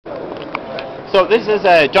So this is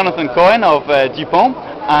Jonathan Cohen of DuPont,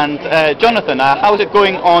 and Jonathan, how is it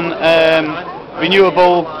going on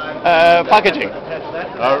renewable packaging?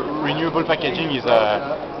 Renewable packaging is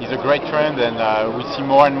a great trend, and we see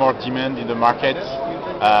more and more demand in the market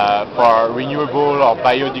for renewable or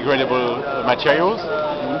biodegradable materials.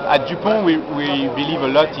 At DuPont, we believe a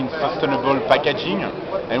lot in sustainable packaging,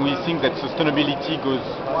 and we think that sustainability goes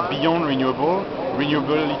beyond renewable.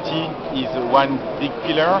 Renewability is one big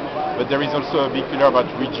pillar, but there is also a big pillar about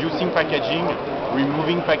reducing packaging,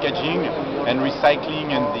 removing packaging, and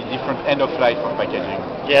recycling and the different end of life of packaging.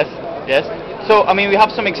 Yes, yes. So, I mean, we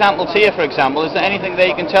have some examples here, for example. Is there anything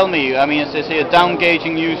that you can tell me? I mean, it says here down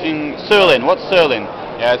gauging using Surlyn. What's Surlyn?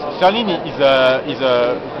 Yes, Surlyn is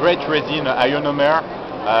a great resin ionomer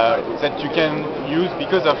that you can use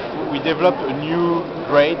because we developed a new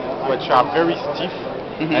grade which are very stiff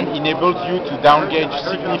and enables you to down gauge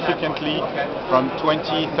significantly from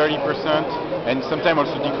 20-30% and sometimes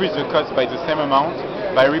also decrease the cost by the same amount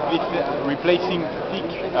by replacing thick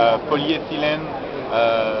polyethylene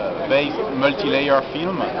based multi-layer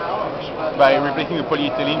film by replacing the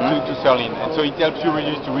polyethylene to Surlyn, and so it helps you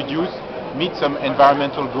really to reduce, meet some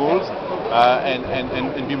environmental goals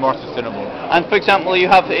and be more sustainable. And for example, you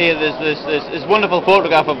have here this wonderful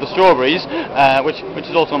photograph of the strawberries, which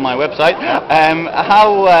is also on my website.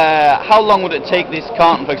 How long would it take this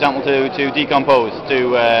carton, for example, to decompose?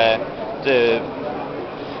 So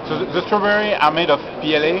the strawberry are made of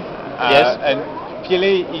PLA. Yes. And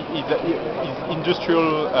PLA is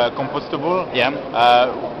industrial compostable. Yeah.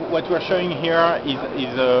 What we're showing here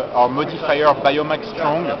is our modifier Biomax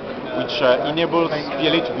Strong, which enables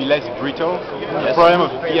PLA to be less brittle. Yes. The problem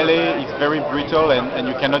of PLA is very brittle, and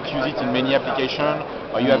you cannot use it in many applications,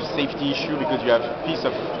 or you have safety issue because you have a piece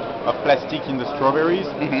of plastic in the strawberries.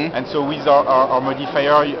 And so with our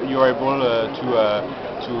modifier, you are able to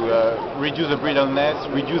reduce the brittleness,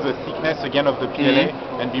 reduce the thickness again of the PLA,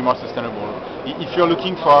 and be more sustainable. If you're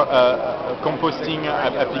looking for a composting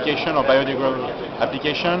application or biodegradable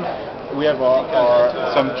application, we have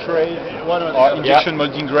some trays or injection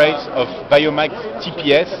molding grades of Biomax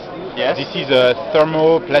TPS. Yes. This is a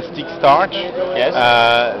thermoplastic starch. Yes.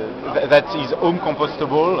 That is home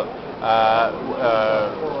compostable.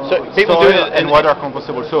 So people do it and water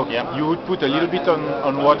compostable. So yeah. You would put a little bit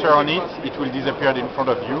on water on it. It will disappear in front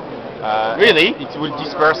of you. Really? It will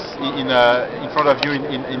disperse in front of you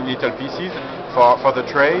in little pieces for the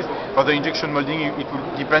trays. For the injection molding, it will,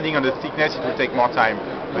 depending on the thickness, it will take more time.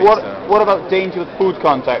 What about danger with food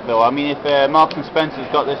contact, though? I mean, if Marks and Spencer's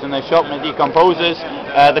got this in their shop and it decomposes,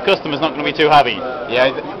 the customer's not going to be too happy.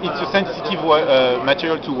 Yeah, it's a sensitive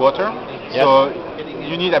material to water. Yes. So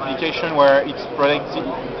you need application where it's protected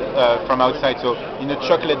from outside. So in a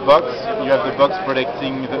chocolate box, you have the box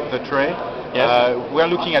protecting the tray. Yes. We're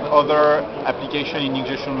looking at other application in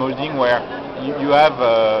injection molding where you have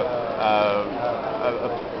a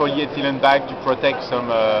polyethylene bag to protect some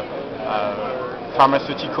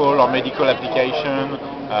pharmaceutical or medical application,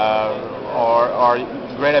 or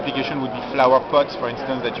great application would be flower pots, for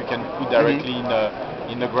instance, that you can put directly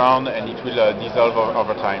in the ground and it will dissolve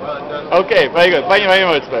over time. Okay, very good. Thank you very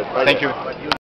much, Fred. Thank you.